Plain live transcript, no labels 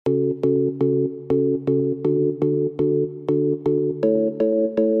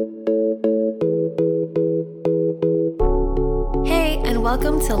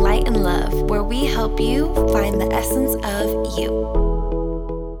Welcome to Light and Love, where we help you find the essence of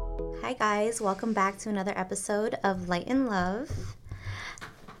you. Hi guys, welcome back to another episode of Light and Love.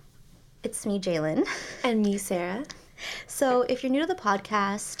 It's me, Jalen. And me, Sarah. So if you're new to the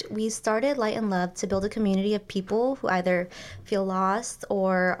podcast, we started Light and Love to build a community of people who either feel lost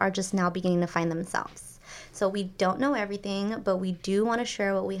or are just now beginning to find themselves. So we don't know everything, but we do want to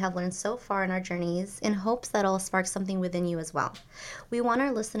share what we have learned so far in our journeys in hopes that it'll spark something within you as well. We want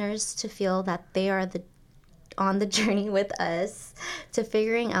our listeners to feel that they are on the journey with us to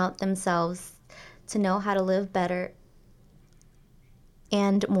figuring out themselves, to know how to live better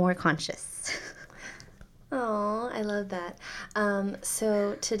and more conscious. Oh, I love that.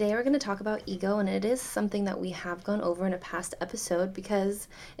 So today we're going to talk about ego, and it is something that we have gone over in a past episode because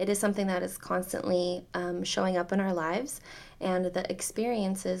it is something that is constantly showing up in our lives, and the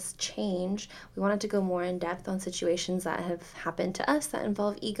experiences change. We wanted to go more in depth on situations that have happened to us that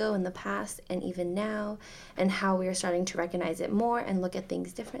involve ego in the past and even now, and how we are starting to recognize it more and look at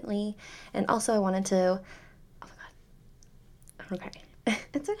things differently. And also I wanted to... Oh my God. Okay.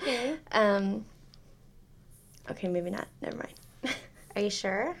 It's okay. Okay, maybe not. Never mind. Are you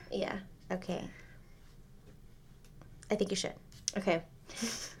sure? Yeah. Okay. I think you should. Okay.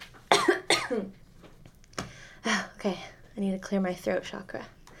 Okay. I need to clear my throat chakra.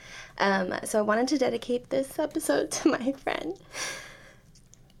 So I wanted to dedicate this episode to my friend,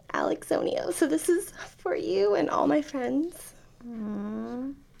 Alex Zonio. So this is for you and all my friends.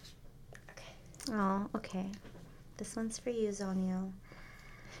 Aww. Okay. Oh, okay. This one's for you, Zonio.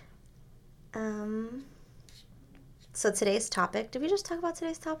 So today's topic, did we just talk about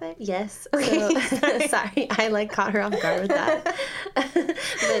today's topic? Yes. Okay. So, sorry, I caught her off guard with that.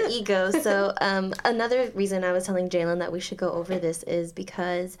 But ego. So another reason I was telling Jalen that we should go over this is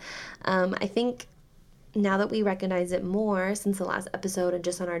because I think now that we recognize it more since the last episode and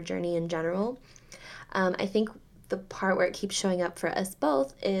just on our journey in general, I think the part where it keeps showing up for us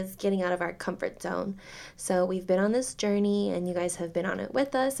both is getting out of our comfort zone. So we've been on this journey and you guys have been on it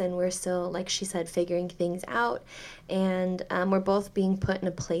with us, and we're still, like she said, figuring things out, and we're both being put in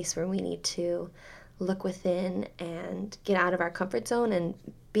a place where we need to look within and get out of our comfort zone, and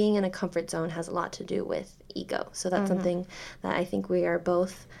being in a comfort zone has a lot to do with ego. So that's something that I think we are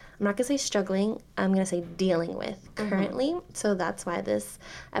both, I'm not going to say struggling, I'm going to say dealing with currently. So that's why this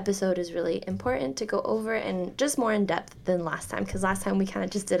episode is really important to go over, and just more in depth than last time, because last time we kind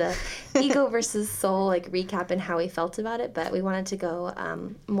of just did a ego versus soul like recap and how we felt about it, but we wanted to go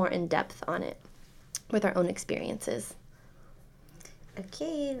more in depth on it with our own experiences.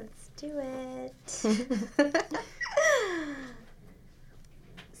 Okay, let's do it.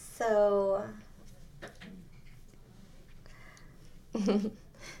 So...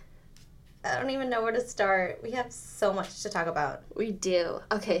 I don't even know where to start. We have so much to talk about. We do.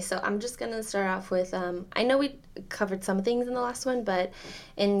 Okay, so I'm just going to start off with, I know we covered some things in the last one, but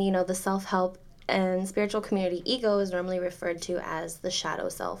in, the self-help and spiritual community, ego is normally referred to as the shadow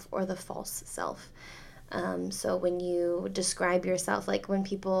self or the false self. So when you describe yourself, like when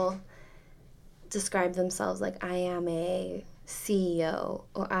people describe themselves like, I am a CEO,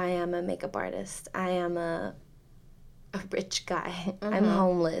 or I am a makeup artist, I am a rich guy, I'm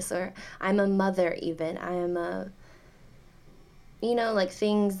homeless, or I'm a mother even, I am a, like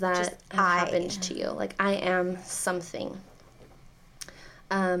things that have happened to you. Like, I am something.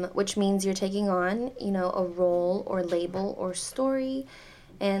 Which means you're taking on, a role or label or story.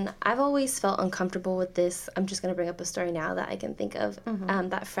 And I've always felt uncomfortable with this. I'm just going to bring up a story now that I can think of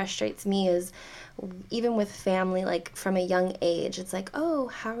that frustrates me, is even with family, like from a young age, it's like, oh,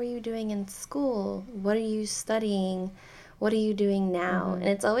 how are you doing in school? What are you studying? What are you doing now? And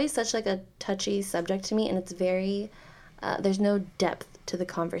it's always such like a touchy subject to me, and it's very, there's no depth to the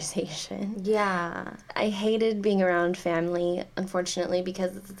conversation. Yeah. I hated being around family, unfortunately,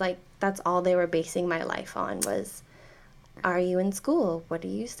 because it's like that's all they were basing my life on was, are you in school? What are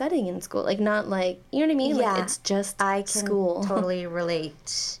you studying in school? Like, not like, you know what I mean? Yeah. Like, it's just I can school. totally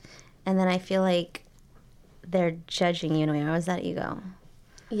relate. And then I feel like they're judging you in a way. Or is that ego?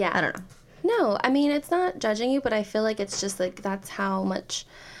 Yeah. I don't know. No, I mean, it's not judging you, but I feel like it's just like that's how much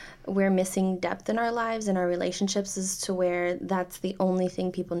we're missing depth in our lives and our relationships, is to where that's the only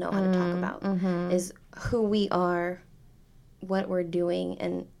thing people know how to talk about is who we are, what we're doing,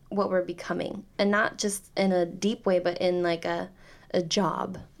 and what we're becoming. And not just in a deep way, but in like a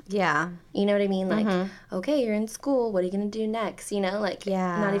job. Yeah. You know what I mean? Like, okay, you're in school, what are you going to do next? Like,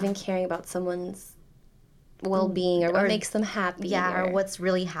 not even caring about someone's well-being or what makes them happy. Yeah, or what's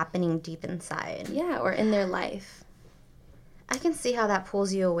really happening deep inside. Yeah, or in their life. I can see how that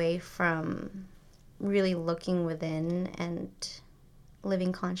pulls you away from really looking within and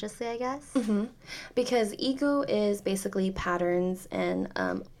living consciously, I guess. Because ego is basically patterns and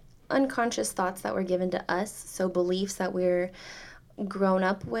unconscious thoughts that were given to us, so beliefs that we're grown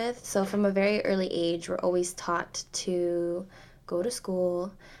up with. So from a very early age, we're always taught to go to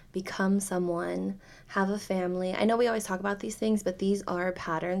school, become someone, have a family. I know we always talk about these things, but these are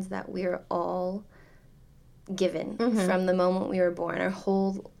patterns that we're all given from the moment we were born. Our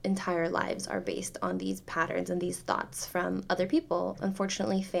whole entire lives are based on these patterns and these thoughts from other people.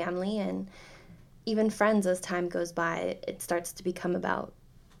 Unfortunately, family and even friends, as time goes by, it starts to become about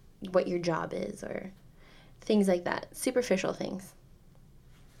what your job is or things like that, superficial things.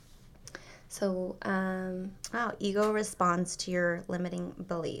 So, Wow, ego responds to your limiting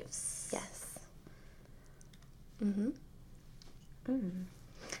beliefs. yes.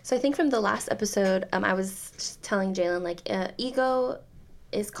 So I think from the last episode, I was just telling Jalen, like, ego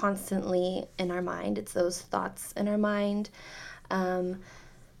is constantly in our mind. It's those thoughts in our mind.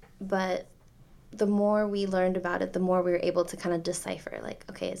 But the more we learned about it, the more we were able to kind of decipher, like,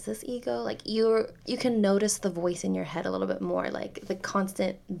 okay, is this ego? Like, you can notice the voice in your head a little bit more, like the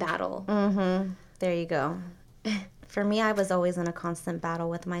constant battle. There you go. For me, I was always in a constant battle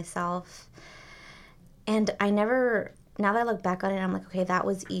with myself. And now that I look back on it, I'm like, okay, that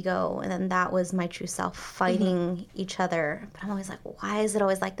was ego. And then that was my true self fighting each other. But I'm always like, why is it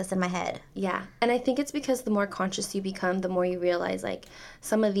always like this in my head? Yeah. And I think it's because the more conscious you become, the more you realize, like,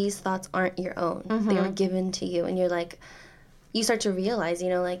 some of these thoughts aren't your own. They were given to you. And you're like, you start to realize,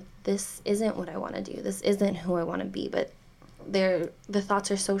 like, this isn't what I want to do. This isn't who I want to be. But the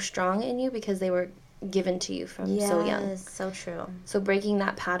thoughts are so strong in you because they were given to you from so young. Yes, so true. So breaking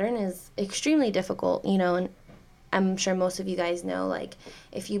that pattern is extremely difficult, and I'm sure most of you guys know, like,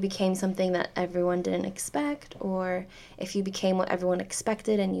 if you became something that everyone didn't expect, or if you became what everyone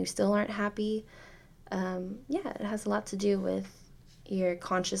expected and you still aren't happy, it has a lot to do with your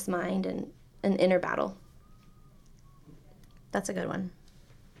conscious mind and an inner battle. That's a good one.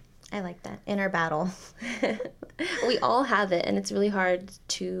 I like that. Inner battle. We all have it, and it's really hard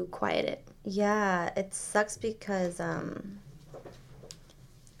to quiet it. Yeah, it sucks because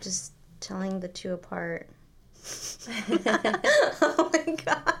just telling the two apart. Oh my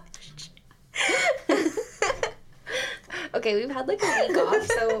gosh. Okay, we've had like a week off,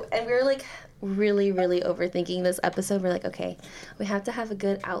 and we were like really, really overthinking this episode. We're like, okay, we have to have a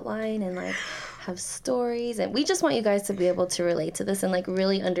good outline and like have stories, and we just want you guys to be able to relate to this and like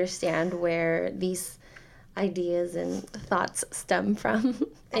really understand where these ideas and thoughts stem from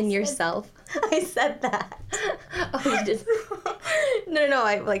in yourself. I said that. Oh, you did? No,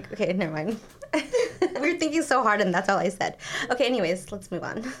 I like, okay, never mind. We were thinking so hard and that's all I said. Okay, anyways, let's move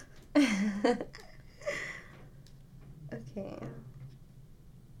on. Okay.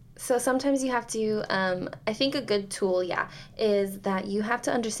 So sometimes you have to, I think a good tool, is that you have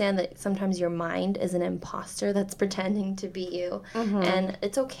to understand that sometimes your mind is an imposter that's pretending to be you. And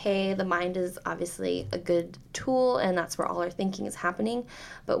it's okay. The mind is obviously a good tool, and that's where all our thinking is happening.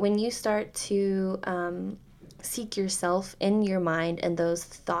 But when you start to seek yourself in your mind and those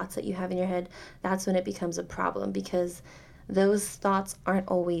thoughts that you have in your head, that's when it becomes a problem, because those thoughts aren't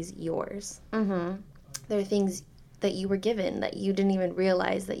always yours. They're things that you were given that you didn't even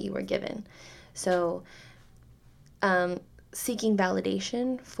realize that you were given. So seeking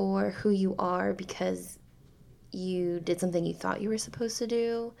validation for who you are because you did something you thought you were supposed to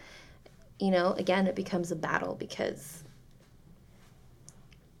do, again, it becomes a battle, because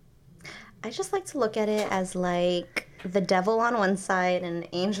I just like to look at it as like the devil on one side and an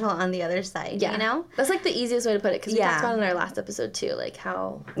angel on the other side, you know? That's like the easiest way to put it, because we talked about it in our last episode too, like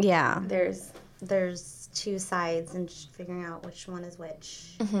how there's two sides and figuring out which one is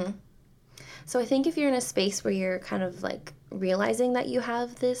which. So I think if you're in a space where you're kind of like realizing that you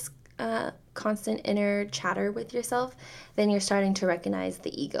have this constant inner chatter with yourself, then you're starting to recognize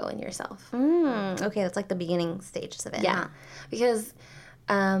the ego in yourself. Okay, that's like the beginning stages of it. Yeah, because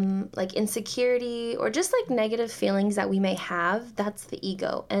like insecurity or just like negative feelings that we may have, that's the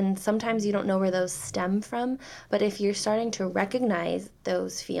ego. And sometimes you don't know where those stem from, but if you're starting to recognize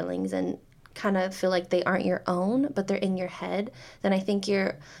those feelings and kind of feel like they aren't your own, but they're in your head, then I think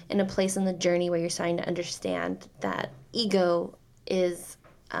you're in a place in the journey where you're starting to understand that ego is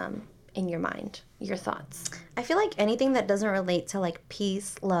in your mind, your thoughts. I feel like anything that doesn't relate to like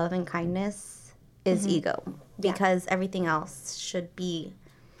peace, love, and kindness is ego, because everything else should be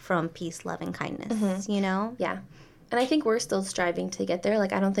from peace, love, and kindness, Yeah. And I think we're still striving to get there.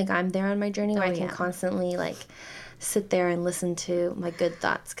 Like, I don't think I'm there on my journey where I can constantly like sit there and listen to my good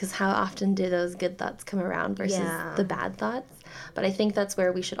thoughts, because how often do those good thoughts come around versus the bad thoughts? But I think that's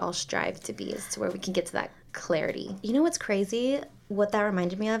where we should all strive to be, is to where we can get to that clarity. You know what's crazy? What that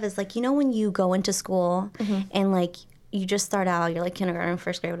reminded me of is like, you know, when you go into school and like you just start out, you're like kindergarten,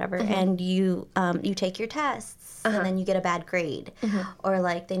 first grade, whatever, and you take your tests and then you get a bad grade, or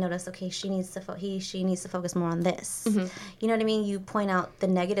like they notice, okay, she needs to focus more on this. You know what I mean? You point out the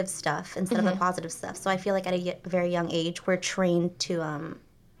negative stuff instead of the positive stuff. So I feel like at a very young age, we're trained to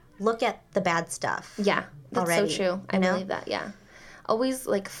look at the bad stuff. Yeah, that's already, so true. I believe that. Yeah, always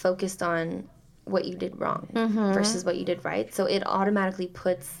like focused on what you did wrong versus what you did right. So it automatically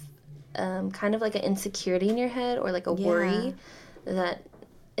puts kind of like an insecurity in your head, or like a worry that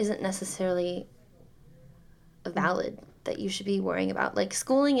isn't necessarily valid, that you should be worrying about. Like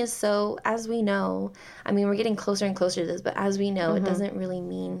schooling is so, as we know, I mean, we're getting closer and closer to this, but as we know, it doesn't really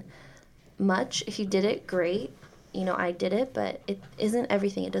mean much. If you did it, great. You know, I did it, but it isn't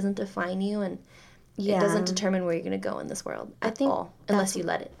everything. It doesn't define you, and it doesn't determine where you're going to go in this world at all, unless you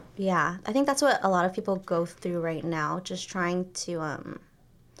let it. Yeah, I think that's what a lot of people go through right now, just trying to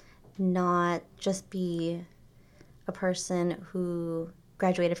not just be a person who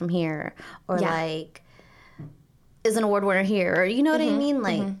graduated from here, or like is an award winner here, or you know what I mean?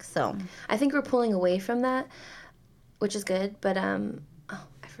 Like, so I think we're pulling away from that, which is good, but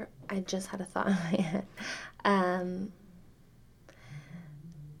I just had a thought in my head.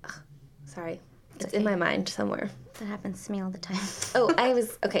 Sorry. It's in my mind somewhere. that happens to me all the time.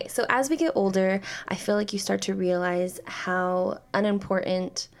 Okay, so as we get older, I feel like you start to realize how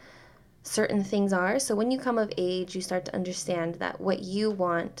unimportant certain things are. So when you come of age, you start to understand that what you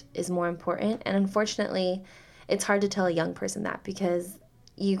want is more important. And unfortunately, it's hard to tell a young person that, because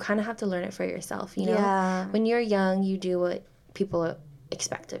you kind of have to learn it for yourself, you know? Yeah. When you're young, you do what people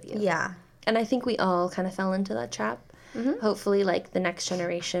expect of you. Yeah. And I think we all kind of fell into that trap. Mm-hmm. Hopefully, like, the next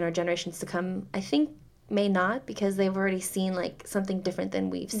generation or generations to come, I think, may not, because they've already seen, like, something different than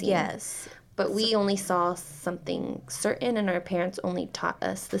we've seen. Yes. But we only saw something certain, and our parents only taught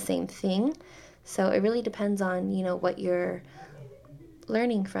us the same thing. So it really depends on, you know, what you're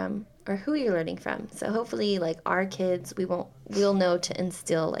learning from or who you're learning from. So hopefully, like, our kids, we'll know to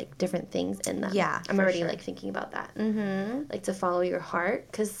instill, like, different things in them. Yeah, I'm already, like, thinking about that. Mm-hmm. Like, to follow your heart,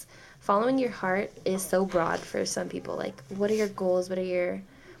 because following your heart is so broad for some people. Like, what are your goals? What are your...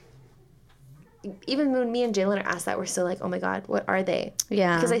 Even when me and Jalen are asked that, we're still like, oh my God, what are they?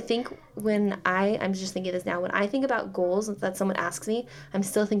 Yeah. Because I think I'm just thinking this now, when I think about goals that someone asks me, I'm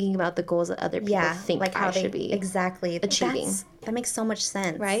still thinking about the goals that other people think like I should be achieving. That makes so much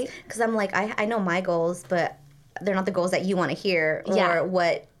sense. Right? Because I'm like, I know my goals, but they're not the goals that you want to hear or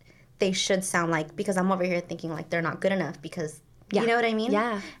what they should sound like, because I'm over here thinking like they're not good enough because... You know what I mean?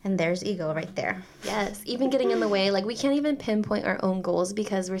 Yeah. And there's ego right there. Yes. Even getting in the way. Like, we can't even pinpoint our own goals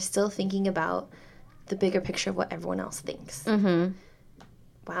because we're still thinking about the bigger picture of what everyone else thinks. Mm-hmm.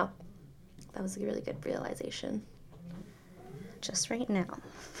 Wow. That was a really good realization. Just right now.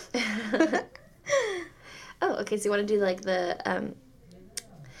 Oh, okay. So you want to do, like, the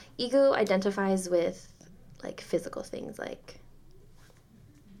ego identifies with, like, physical things, like...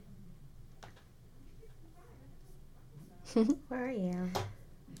 Where are you?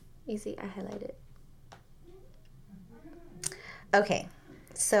 Easy, I highlight it. Okay,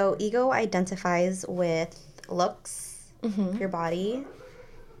 so ego identifies with looks, your body,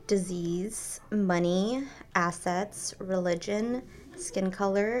 disease, money, assets, religion, skin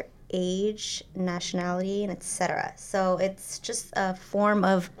color, age, nationality, and etc. So it's just a form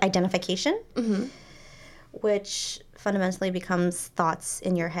of identification, which fundamentally becomes thoughts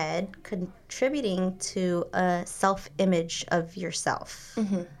in your head, contributing to a self-image of yourself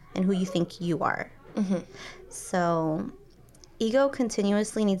and who you think you are. So ego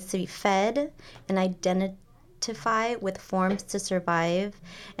continuously needs to be fed and identify with forms to survive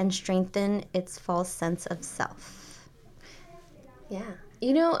and strengthen its false sense of self. Yeah.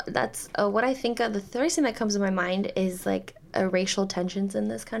 You know, that's what I think of. The first thing that comes to my mind is, like, racial tensions in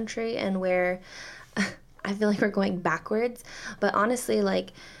this country, and where... I feel like we're going backwards, but honestly,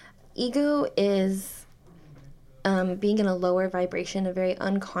 like, ego is being in a lower vibration, a very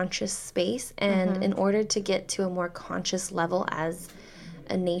unconscious space, and in order to get to a more conscious level as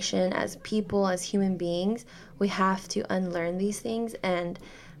a nation, as people, as human beings, we have to unlearn these things. And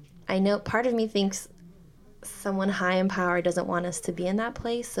I know part of me thinks someone high in power doesn't want us to be in that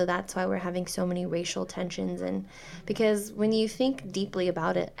place, so that's why we're having so many racial tensions. And because when you think deeply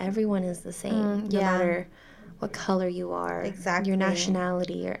about it, everyone is the same, no matter what color you are, your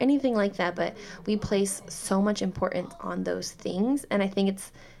nationality, or anything like that. But we place so much importance on those things, and I think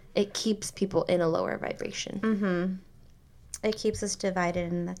it keeps people in a lower vibration. It keeps us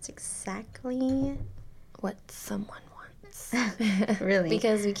divided, and that's exactly what someone wants. hurts. Really.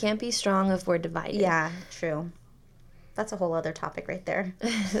 Because we can't be strong if we're divided. Yeah, true. That's a whole other topic right there.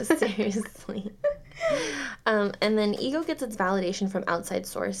 Seriously. And then ego gets its validation from outside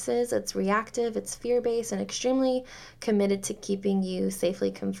sources. It's reactive, it's fear-based, and extremely committed to keeping you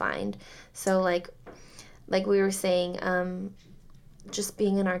safely confined. So like we were saying, just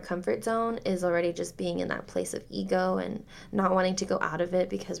being in our comfort zone is already just being in that place of ego and not wanting to go out of it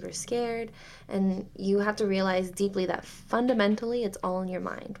because we're scared. And you have to realize deeply that fundamentally it's all in your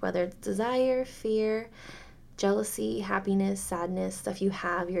mind, whether it's desire, fear, jealousy, happiness, sadness, stuff you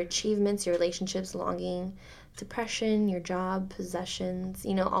have, your achievements, your relationships, longing, depression, your job, possessions.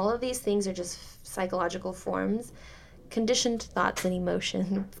 All of these things are just psychological forms, conditioned thoughts and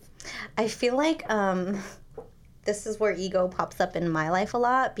emotions. I feel like this is where ego pops up in my life a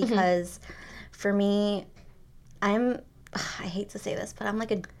lot because for me, I hate to say this, but I'm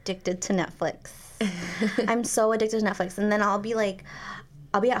like addicted to Netflix. I'm so addicted to Netflix. And then I'll be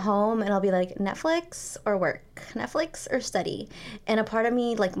at home and I'll be like, Netflix or work? Netflix or study? And a part of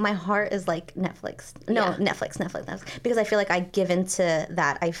me, like, my heart is like, Netflix. No, yeah. Netflix. Because I feel like I give into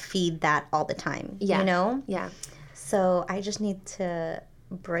that. I feed that all the time. Yeah. Yeah. So I just need to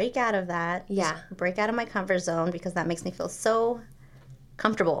break out of that. Yeah. Break out of my comfort zone because that makes me feel so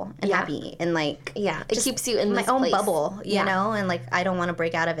comfortable and happy. And, like, it keeps you in my own bubble, you know? And, like, I don't want to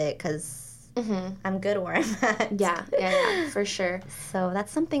break out of it because I'm good where I'm at. Yeah, for sure. So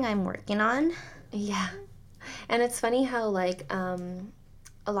that's something I'm working on. Yeah. And it's funny how, like, a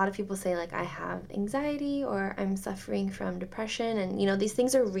lot of people say, like, I have anxiety or I'm suffering from depression. And, these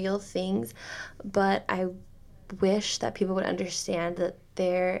things are real things. But I wish that people would understand that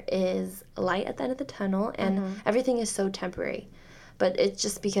there is light at the end of the tunnel and everything is so temporary. But it's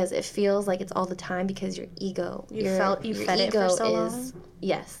just because it feels like it's all the time because your ego. You fed it for so long?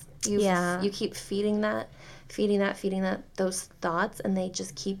 Yes. You keep feeding those thoughts, and they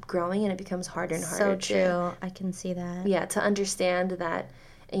just keep growing, and it becomes harder and harder. So true. I can see that. Yeah, to understand that,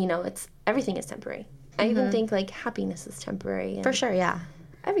 it's everything is temporary. I even think, like, happiness is temporary. For sure, yeah.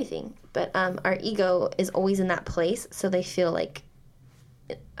 Everything. But our ego is always in that place, so they feel like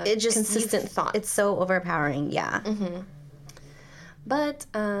it just consistent thought. It's so overpowering, yeah. But,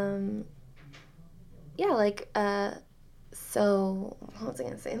 yeah, like, so, what was I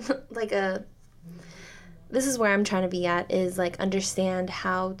going to say? Like, this is where I'm trying to be at, is, like, understand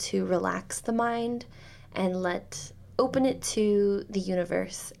how to relax the mind and open it to the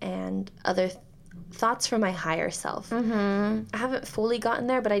universe and other thoughts from my higher self. I haven't fully gotten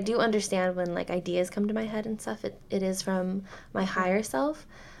there, but I do understand when, like, ideas come to my head and stuff, it is from my higher self.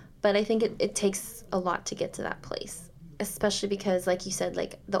 But I think it takes a lot to get to that place, especially because, like you said,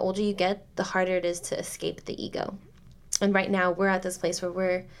 like, the older you get, the harder it is to escape the ego. And right now, we're at this place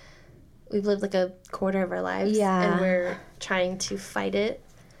where we've lived like a quarter of our lives, and we're trying to fight it,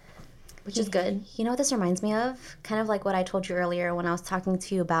 which is good. You know what this reminds me of? Kind of like what I told you earlier when I was talking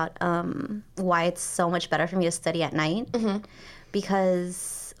to you about why it's so much better for me to study at night.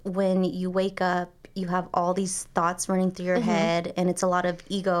 Because when you wake up, you have all these thoughts running through your head, and it's a lot of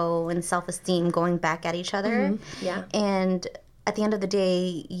ego and self-esteem going back at each other. Yeah. And at the end of the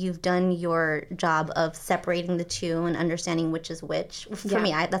day, you've done your job of separating the two and understanding which is which. For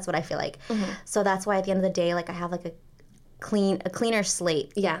me, that's what I feel like. So that's why at the end of the day, like, I have like a cleaner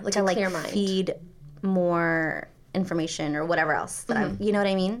slate. Yeah, like to a clear mind. Feed more information or whatever else that I'm. You know what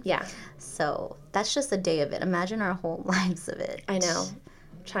I mean? Yeah. So that's just a day of it. Imagine our whole lives of it. I know.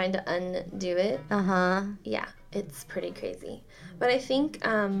 Trying to undo it. Yeah, it's pretty crazy. But I think.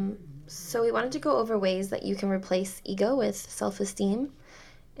 So we wanted to go over ways that you can replace ego with self-esteem.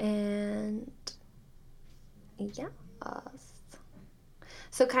 And yeah.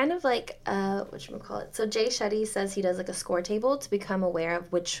 So kind of like, whatchamacallit. So Jay Shetty says he does like a score table to become aware of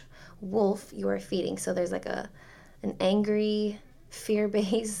which wolf you are feeding. So there's like an angry,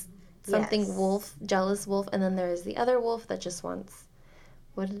 fear-based something wolf, jealous wolf. And then there's the other wolf that just wants,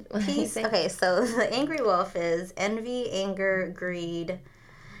 what did he say? Okay, so the angry wolf is envy, anger, greed.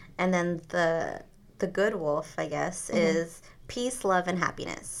 And then the good wolf, I guess, is peace, love, and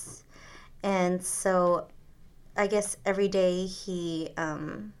happiness. And so I guess every day he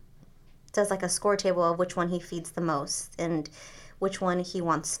does like a score table of which one he feeds the most and which one he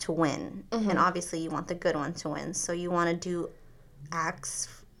wants to win. And obviously you want the good one to win. So you want to do acts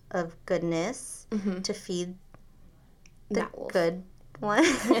of goodness to feed the good one.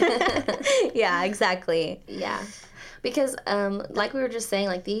 Yeah, exactly. Yeah. Because, like we were just saying,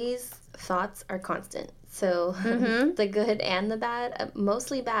 like, these thoughts are constant. So the good and the bad,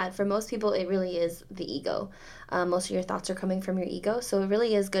 mostly bad. For most people, it really is the ego. Most of your thoughts are coming from your ego. So it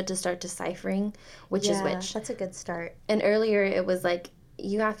really is good to start deciphering which is which. That's a good start. And earlier it was like,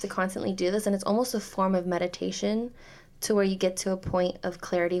 you have to constantly do this, and it's almost a form of meditation to where you get to a point of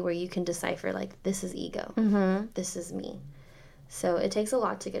clarity where you can decipher, like, this is ego. This is me. So it takes a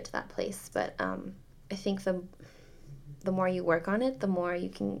lot to get to that place. But I think the more you work on it, the more you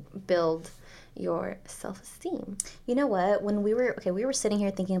can build your self-esteem. You know what? When we were sitting here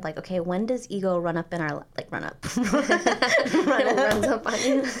thinking of, like, okay, when does ego run up in our, like, run up? Runs up on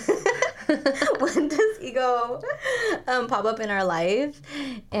you. When does ego pop up in our life?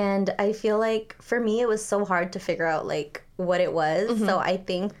 And I feel like for me it was so hard to figure out, like, what it was. So I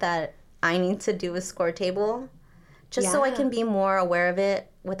think that I need to do a score table just so I can be more aware of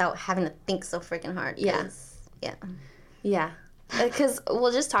it without having to think so freaking hard. Yeah. Because,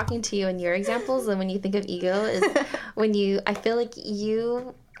 well, just talking to you and your examples, and when you think of ego, is I feel like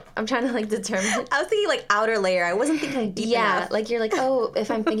I'm trying to, like, determine. I was thinking, like, outer layer. I wasn't thinking deep enough. Like, you're like, oh,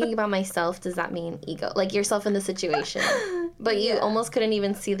 if I'm thinking about myself, does that mean ego? Like, yourself in the situation. But you almost couldn't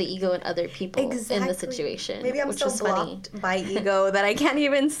even see the ego in other people in the situation. Maybe I'm which so is blocked funny. by ego that I can't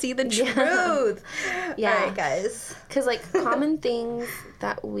even see the truth. Yeah. All right, guys. Because, like, common things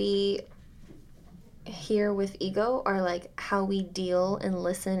that we hear with ego are, like, how we deal and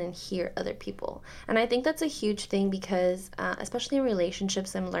listen and hear other people. And I think that's a huge thing because, especially in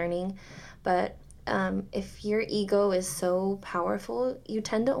relationships, I'm learning, but if your ego is so powerful, you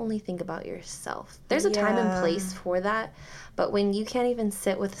tend to only think about yourself. There's a time and place for that, but when you can't even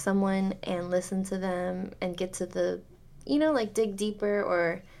sit with someone and listen to them and get to the, like, dig deeper,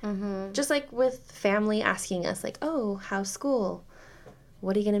 or just like with family asking us, like, oh, how's school?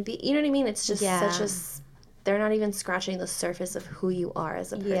 What are you going to be? You know what I mean? It's just they're not even scratching the surface of who you are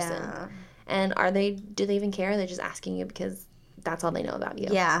as a person. Yeah. And do they even care? They're just asking you because that's all they know about you.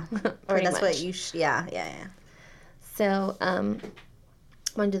 Yeah. Or that's much. what you yeah. So, want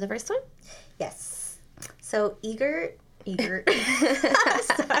to do the first one? Yes. So, eager. Sorry.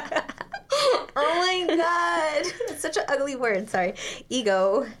 Oh my God. It's such an ugly word. Sorry.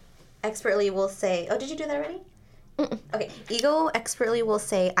 Ego expertly will say, oh, did you do that already? Okay. Ego expertly will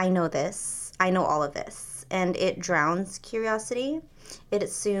say, I know this. I know all of this. And it drowns curiosity. It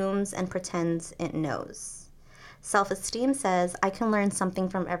assumes and pretends it knows. Self-esteem says, I can learn something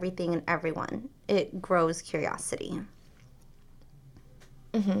from everything and everyone. It grows curiosity.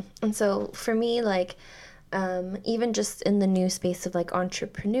 And so for me, like, even just in the new space of, like,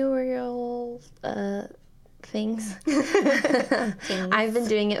 entrepreneurial things. I've been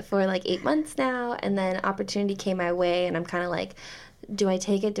doing it for, like, 8 months now, and then opportunity came my way, and I'm kind of like, do I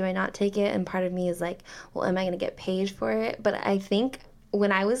take it? Do I not take it? And part of me is like, well, am I going to get paid for it? But I think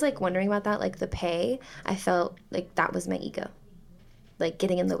when I was, like, wondering about that, like, the pay, I felt like that was my ego, like,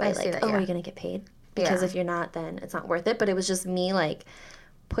 getting in the way, like, are you going to get paid? Because if you're not, then it's not worth it. But it was just me, like,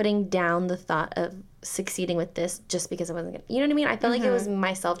 putting down the thought of succeeding with this just because I wasn't going to, you know what I mean? I felt like it was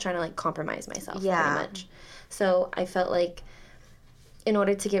myself trying to, like, compromise myself pretty much. So I felt like in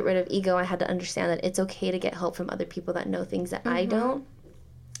order to get rid of ego, I had to understand that it's okay to get help from other people that know things that I don't.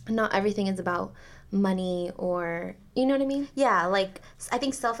 Not everything is about money or, you know what I mean? Yeah, like, I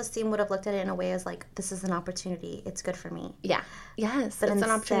think self-esteem would have looked at it in a way as, like, this is an opportunity. It's good for me. Yeah. Yes. But it's an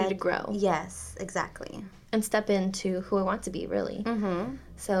opportunity to grow. Yes, exactly. And step into who I want to be, really.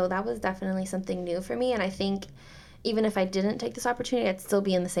 So that was definitely something new for me. And I think even if I didn't take this opportunity, I'd still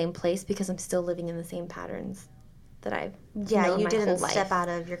be in the same place because I'm still living in the same patterns that I've known you my didn't whole life. step out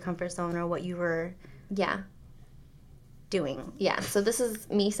of your comfort zone or what you were doing. Yeah, so this is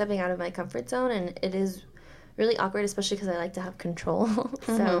me stepping out of my comfort zone, and it is really awkward, especially because I like to have control.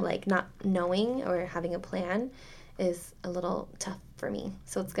 So, like, not knowing or having a plan is a little tough for me.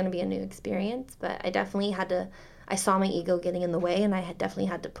 So it's going to be a new experience, but I definitely I saw my ego getting in the way, and I definitely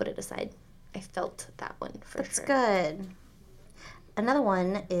had to put it aside. I felt that one for sure. That's good. Another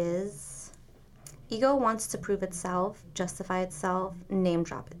one is ego wants to prove itself, justify itself, name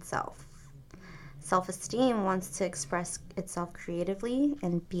drop itself. Self-esteem wants to express itself creatively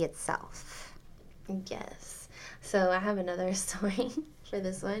and be itself. Yes. So I have another story for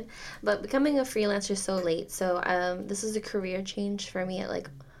this one. But becoming a freelancer so late. So this is a career change for me at, like,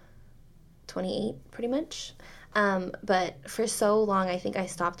 28, pretty much. But for so long, I think I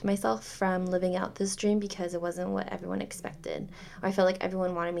stopped myself from living out this dream because it wasn't what everyone expected. Or I felt like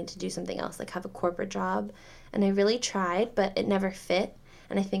everyone wanted me to do something else, like have a corporate job. And I really tried, but it never fit.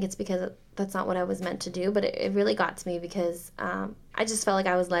 And I think it's because that's not what I was meant to do. But it really got to me because I just felt like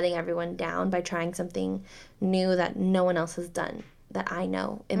I was letting everyone down by trying something new that no one else has done. that I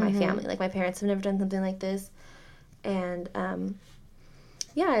know in my family. Like, my parents have never done something like this. And,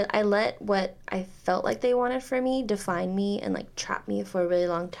 I let what I felt like they wanted for me define me and, like, trap me for a really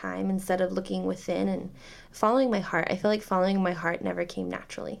long time instead of looking within and following my heart. I feel like following my heart never came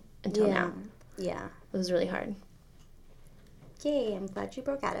naturally until now. Yeah. It was really hard. Yay, I'm glad you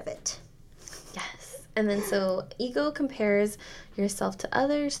broke out of it. Yes. And then so ego compares yourself to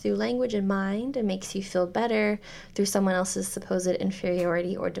others through language and mind and makes you feel better through someone else's supposed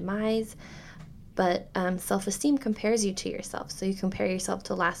inferiority or demise. But self-esteem compares you to yourself. So you compare yourself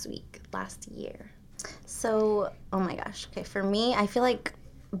to last week, last year. So, oh my gosh. Okay, for me, I feel like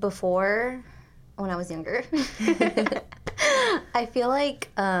before, when I was younger, I feel like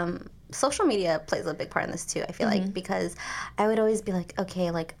social media plays a big part in this too. I feel like, because I would always be like,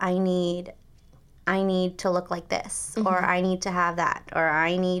 okay, like I need to look like this, or I need to have that, or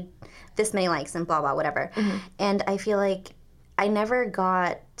I need this many likes and blah blah whatever. And I feel like I never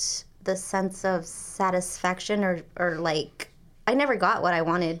got the sense of satisfaction or like I never got what I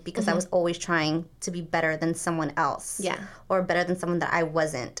wanted because I was always trying to be better than someone else. Yeah. Or better than someone that I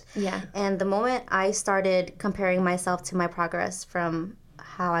wasn't. Yeah. And the moment I started comparing myself to my progress from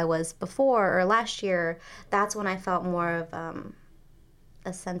how I was before or last year, that's when I felt more of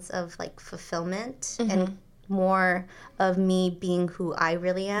a sense of like fulfillment and more of me being who I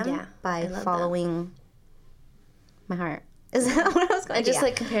really am by following my heart. Is that what I was going to And just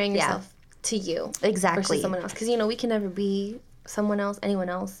like comparing yourself to you. Exactly. Versus someone else. Because, we can never be someone else, anyone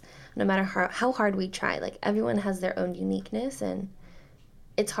else, no matter how hard we try. Like, everyone has their own uniqueness, and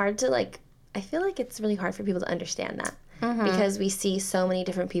it's hard to, like, I feel like it's really hard for people to understand that. Because we see so many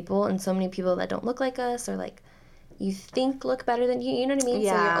different people and so many people that don't look like us or, like, you think look better than you. You know what I mean?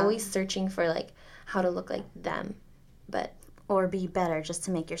 Yeah. So you're always searching for, like, how to look like them. But... Or be better just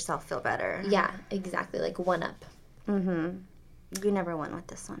to make yourself feel better. Yeah, exactly. Like, one up. You never won with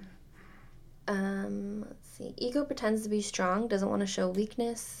this one. Let's see. Ego pretends to be strong, doesn't want to show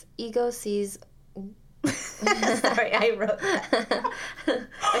weakness. Ego sees... Sorry, I wrote that.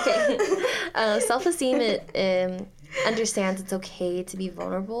 Okay. Self-esteem, it understands it's okay to be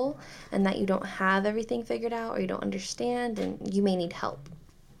vulnerable and that you don't have everything figured out or you don't understand and you may need help.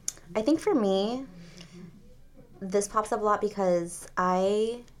 I think for me, this pops up a lot because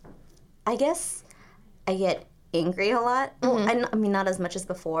I guess I get angry a lot. Well, I mean, not as much as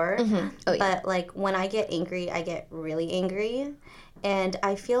before. Oh, yeah. But, like, when I get angry, I get really angry. And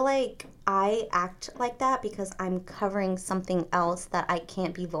I feel like I act like that because I'm covering something else that I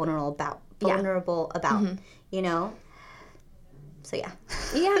can't be vulnerable about, you know? So, yeah.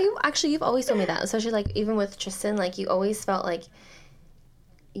 Yeah, you've always told me that, especially, like, even with Tristan, like, you always felt like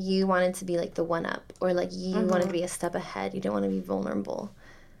you wanted to be, like, the one-up or, like, you wanted to be a step ahead. You didn't want to be vulnerable.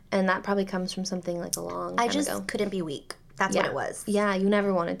 And that probably comes from something like a long time ago. I just couldn't be weak. That's what it was. Yeah, you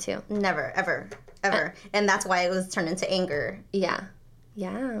never wanted to. Never, ever. And that's why it was turned into anger. Yeah.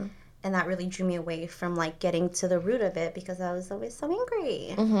 Yeah. And that really drew me away from, like, getting to the root of it because I was always so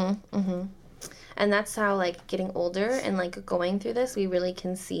angry. And that's how, like, getting older and, like, going through this, we really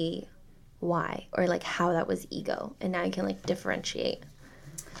can see why or, like, how that was ego. And now you can, like, differentiate.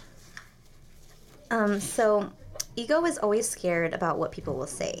 So... Ego is always scared about what people will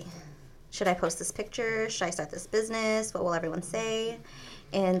say. Should I post this picture? Should I start this business? What will everyone say?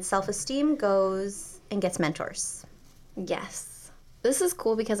 And self-esteem goes and gets mentors. Yes. This is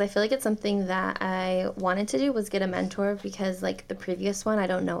cool because I feel like it's something that I wanted to do was get a mentor because, like, the previous one, I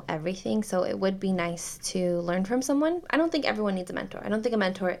don't know everything. So it would be nice to learn from someone. I don't think everyone needs a mentor. I don't think a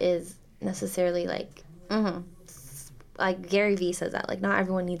mentor is necessarily, like... Like Gary Vee says that, like, not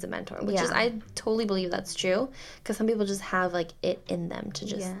everyone needs a mentor, which is, I totally believe that's true, because some people just have, like, it in them to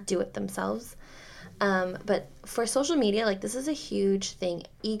just do it themselves. But for social media, like, this is a huge thing.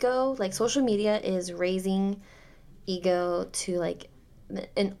 Ego, like, social media is raising ego to, like,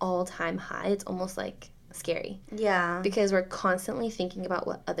 an all-time high. It's almost, like, scary. Yeah. Because we're constantly thinking about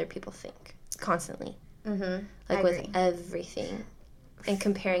what other people think. Constantly. Like, with everything. And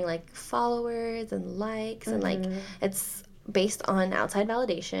comparing, like, followers and likes and, like, it's based on outside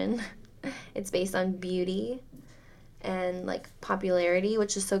validation. It's based on beauty and, like, popularity,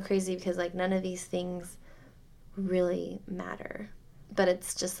 which is so crazy because, like, none of these things really matter. But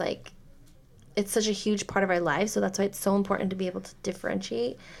it's just, like, it's such a huge part of our lives, so that's why it's so important to be able to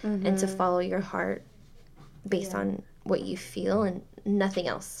differentiate and to follow your heart based on what you feel and nothing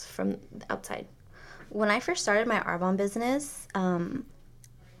else from the outside. When I first started my Arbonne business,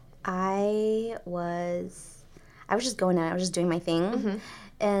 I was just going at it. I was just doing my thing.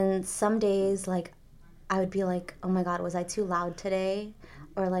 And some days, like, I would be like, oh my God, was I too loud today?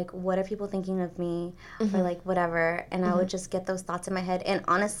 or like what are people thinking of me, or like whatever, and I would just get those thoughts in my head. And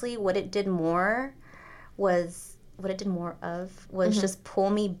honestly, what it did more of was just pull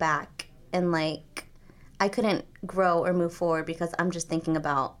me back, and like I couldn't grow or move forward because I'm just thinking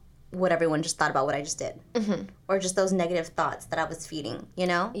about what everyone just thought about what I just did, or just those negative thoughts that I was feeding, you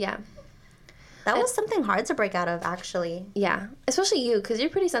know? Yeah. That was something hard to break out of, actually. Yeah. Especially you, because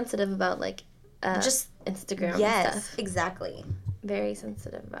you're pretty sensitive about, like, Just Instagram and Yes, stuff. exactly. Very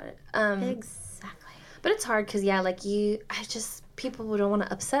sensitive about it. Exactly. But it's hard because, yeah, like, people don't want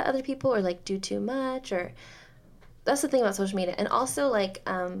to upset other people or, like, do too much, or that's the thing about social media. And also, like,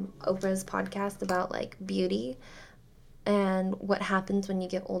 Oprah's podcast about, like, beauty and what happens when you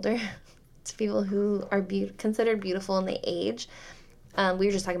get older to people who are considered beautiful and they age. We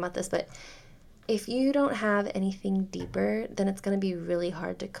were just talking about this, but if you don't have anything deeper, then it's going to be really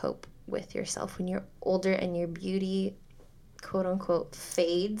hard to cope with yourself when you're older and your beauty, quote unquote,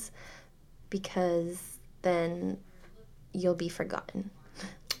 fades, because then you'll be forgotten.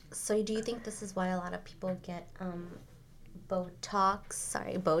 So do you think this is why a lot of people get Botox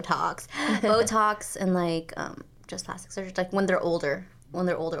and like just plastic surgery, like when they're older,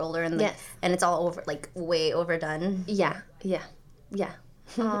 and Yes. and it's all over, like way overdone? Yeah.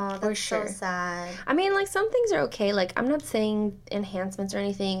 Oh, that's sure. so sad. I mean, like, some things are okay. Like, I'm not saying enhancements or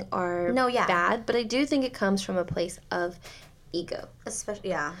anything are bad, but I do think it comes from a place of ego. Especially,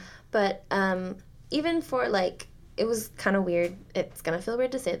 yeah. But even for, like, it was kind of weird. It's going to feel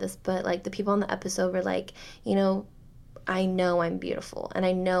weird to say this, but, like, the people on the episode were like, you know, I know I'm beautiful, and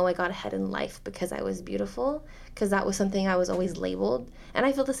I know I got ahead in life because I was beautiful, because that was something I was always labeled. And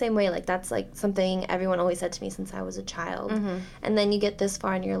I feel the same way. Like, that's, like, something everyone always said to me since I was a child. And then you get this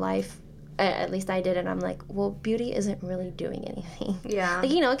far in your life, at least I did, and I'm like, well, beauty isn't really doing anything. Yeah. Like,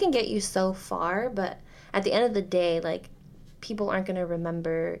 you know, it can get you so far, but at the end of the day, like, people aren't going to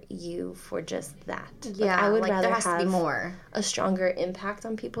remember you for just that. Yeah, like, I would like, rather there has to be more. a stronger impact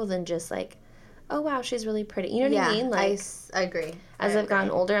on people than just, like, oh, wow, she's really pretty. You know what I mean? Like, I agree. as I've gotten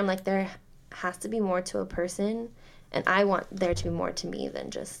older, I'm like, there has to be more to a person, and I want there to be more to me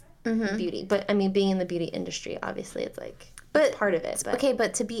than just beauty. But, I mean, being in the beauty industry, obviously, it's, like, it's part of it. But. Okay,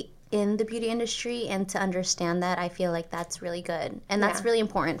 but to be in the beauty industry and to understand that, I feel like that's really good. And that's really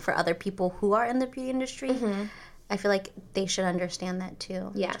important for other people who are in the beauty industry. I feel like they should understand that,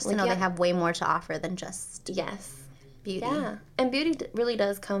 too. Yeah. Just to know they have way more to offer than just beauty. Yeah. And beauty really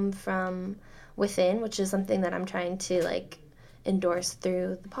does come from within, which is something that I'm trying to, like, endorse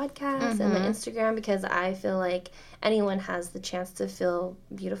through the podcast and my Instagram, because I feel like anyone has the chance to feel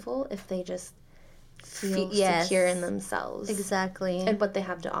beautiful if they just feel secure in themselves. Exactly. And what they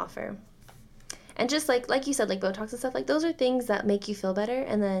have to offer. And just like you said, like Botox and stuff, like those are things that make you feel better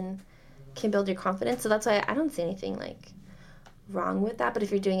and then can build your confidence. So that's why I don't see anything like wrong with that. But if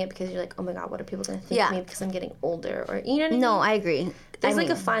you're doing it because you're like, oh my God, what are people going to think of me because I'm getting older? Or, you know what I mean? No, I agree. There's like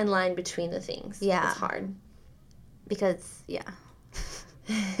a fine line between the things. Yeah. It's hard. Because, yeah.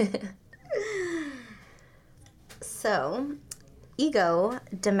 So, ego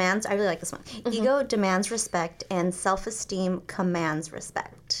demands, I really like this one. Ego demands respect and self-esteem commands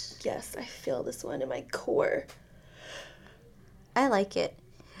respect. Yes, I feel this one in my core. I like it.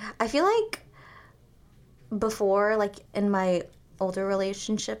 I feel like before, like in my older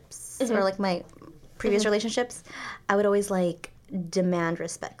relationships or like my previous relationships, I would always like demand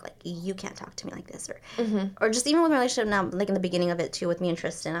respect. Like, you can't talk to me like this, or just even with my relationship now, like in the beginning of it too, with me and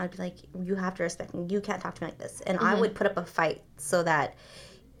Tristan, I'd be like, you have to respect me. You can't talk to me like this, and I would put up a fight so that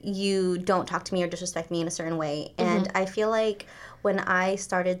you don't talk to me or disrespect me in a certain way. And I feel like when I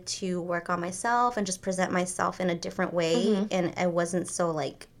started to work on myself and just present myself in a different way, and I wasn't so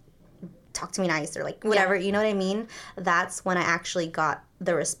like, talk to me nice or like whatever, you know what I mean? That's when I actually got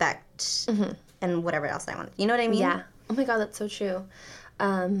the respect and whatever else I wanted. You know what I mean? Yeah. Oh my God, that's so true.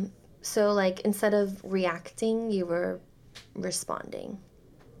 So like instead of reacting, you were responding.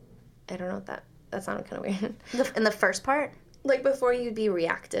 I don't know if that sounded kind of weird. In the first part? Like before you'd be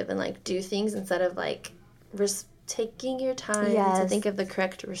reactive and like do things instead of like taking your time to think of the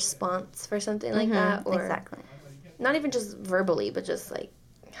correct response for something like that. Or exactly. Not even just verbally, but just like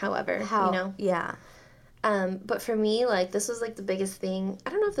however, you know? Yeah. But for me, like, this was, like, the biggest thing. I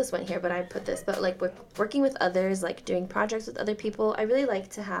don't know if this went here, but I put this. But, like, with working with others, like, doing projects with other people, I really like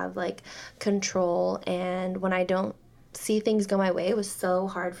to have, like, control. And when I don't see things go my way, it was so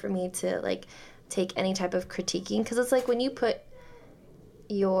hard for me to, like, take any type of critiquing. Because it's like when you put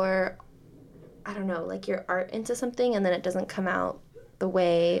your, I don't know, like, your art into something and then it doesn't come out the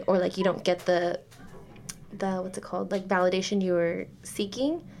way, or, like, you don't get the what's it called? Like, validation you were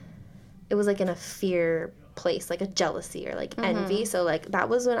seeking. It was like in a fear place, like a jealousy or like envy. So like that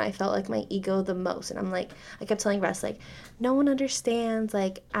was when I felt like my ego the most. And I'm like, I kept telling Russ, like, no one understands,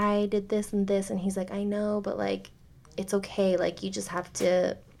 like I did this and this, and he's like, I know, but like it's okay, like you just have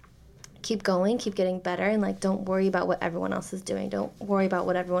to keep going, keep getting better, and like don't worry about what everyone else is doing, don't worry about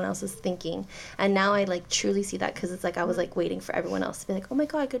what everyone else is thinking. And now I like truly see that, because it's like I was like waiting for everyone else to be like, oh my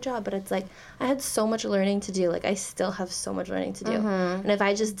god, good job, but it's like I had so much learning to do. Like I still have so much learning to do, and if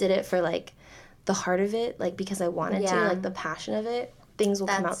I just did it for like the heart of it, like because I wanted to, like the passion of it, things will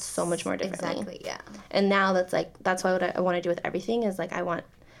come out so much more differently. Exactly, yeah. And now that's like, that's why what I want to do with everything is like I want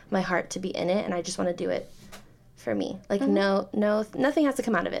my heart to be in it, and I just want to do it for me. Like no, nothing has to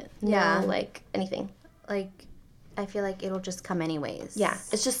come out of it. Yeah. No, like anything. Like, I feel like it'll just come anyways. Yeah,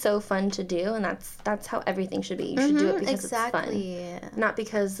 it's just so fun to do, and that's how everything should be. You should do it because exactly. it's fun, not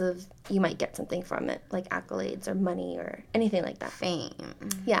because of you might get something from it, like accolades or money or anything like that. Fame.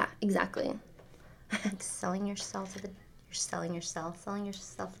 Yeah, exactly. Like selling yourself to the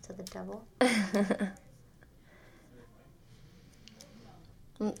devil.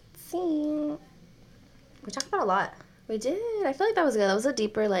 Let's see. We talked about a lot. We did. I feel like that was good. That was a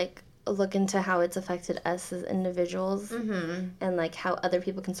deeper like look into how it's affected us as individuals, and like how other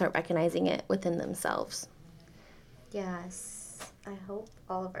people can start recognizing it within themselves. Yes. I hope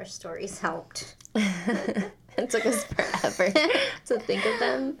all of our stories helped. It took us forever to think of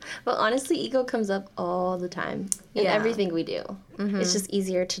them. But honestly, ego comes up all the time in everything we do. It's just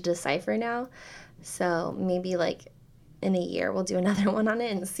easier to decipher now. So maybe like in a year we'll do another one on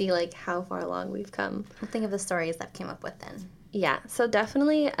it and see like how far along we've come. We'll think of the stories that came up with then. Yeah, so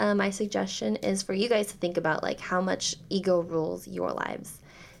definitely my suggestion is for you guys to think about like how much ego rules your lives,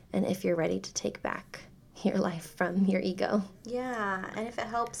 and if you're ready to take back your life from your ego. Yeah, and if it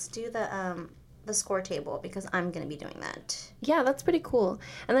helps, do the score table, because I'm going to be doing that. Yeah, that's pretty cool.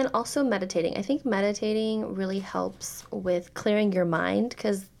 And then also meditating. I think meditating really helps with clearing your mind,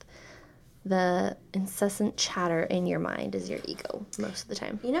 because the incessant chatter in your mind is your ego most of the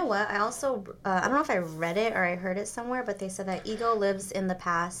time. You know what? I also, I don't know if I read it or I heard it somewhere, but they said that ego lives in the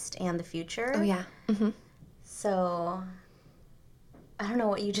past and the future. Oh, yeah. Mm-hmm. So, I don't know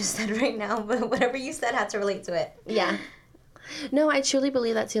what you just said right now, but whatever you said had to relate to it. Yeah. No, I truly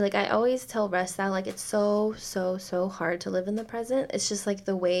believe that too. Like, I always tell Russ that, like, it's so hard to live in the present. It's just, like,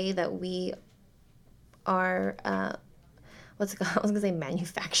 the way that we are, what's it called? I was going to say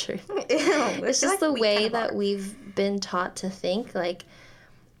manufactured. It's just like the way that we've been taught to think. Like,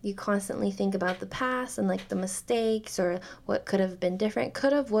 you constantly think about the past and, like, the mistakes or what could have been different.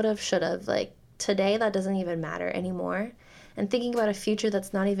 Could have, would have, should have. Like, today, that doesn't even matter anymore. And thinking about a future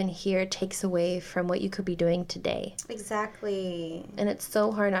that's not even here takes away from what you could be doing today. Exactly. And it's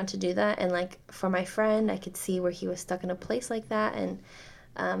so hard not to do that. And, like, for my friend, I could see where he was stuck in a place like that.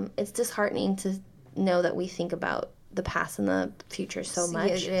 And it's disheartening to know that we think about the past and the future so much.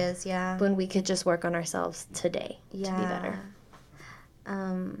 It is, yeah. When we could just work on ourselves today to be better.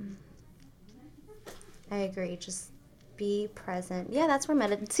 I agree. Just be present. Yeah, that's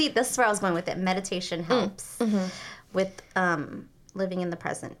where see, this is where I was going with it. Meditation helps with living in the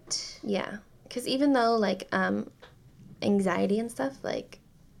present. Yeah. Because even though, like, anxiety and stuff, like,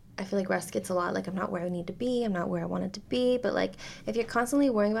 I feel like Russ gets a lot, like, I'm not where I need to be, I'm not where I wanted to be, but, like, if you're constantly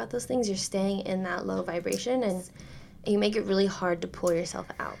worrying about those things, you're staying in that low vibration, and you make it really hard to pull yourself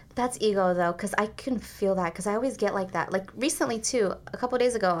out. That's ego, though, because I can feel that, because I always get like that. Like, recently, too, a couple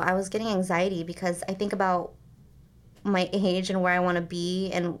days ago, I was getting anxiety because I think about my age and where I want to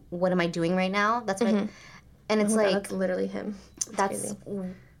be and what am I doing right now. That's my... And it's like... that's literally him. That's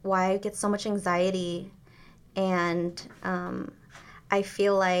why I get so much anxiety, and I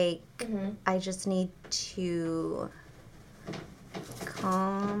feel like I just need to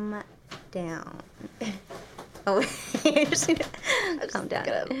calm down. Oh, I just need to calm down.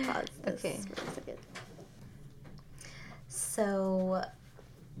 Pause this. Okay. So,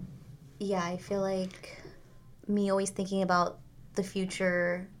 yeah, I feel like me always thinking about the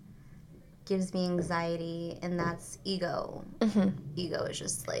future gives me anxiety, and that's ego. Ego is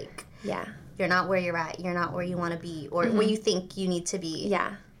just like, you're not where you're at, you're not where you want to be, or where you think you need to be.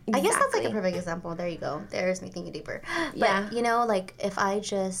 Yeah. Exactly. I guess that's like a perfect example. There you go. There's me thinking deeper. But, you know, like, if I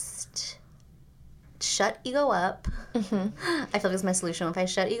just shut ego up, I feel like it's my solution. If I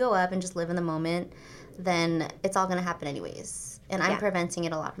shut ego up and just live in the moment, then it's all going to happen anyways. And I'm preventing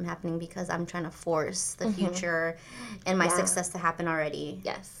it a lot from happening because I'm trying to force the future and my success to happen already.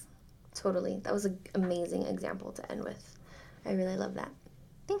 Yes. Totally. That was an amazing example to end with. I really love that.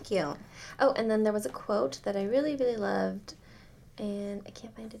 Thank you. Oh, and then there was a quote that I really, really loved, and I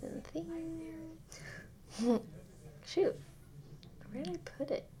can't find it in the thing. Shoot. Where did I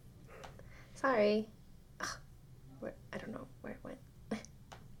put it? Sorry. Ugh, I don't know where it went.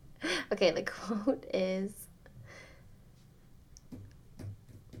 Okay, the quote is...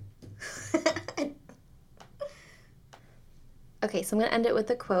 Okay, so I'm going to end it with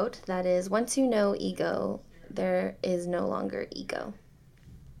a quote that is, once you know ego, there is no longer ego.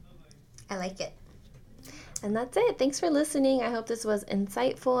 I like it. And that's it. Thanks for listening. I hope this was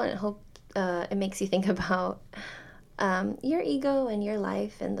insightful, and I hope it makes you think about your ego and your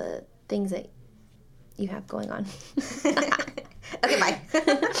life and the things that you have going on. Okay, bye.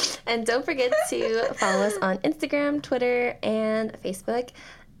 And don't forget to follow us on Instagram, Twitter, and Facebook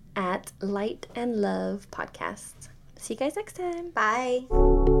at Light and Love Podcast. See you guys next time. Bye.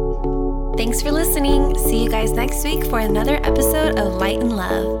 Thanks for listening. See you guys next week for another episode of Light and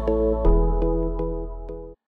Love.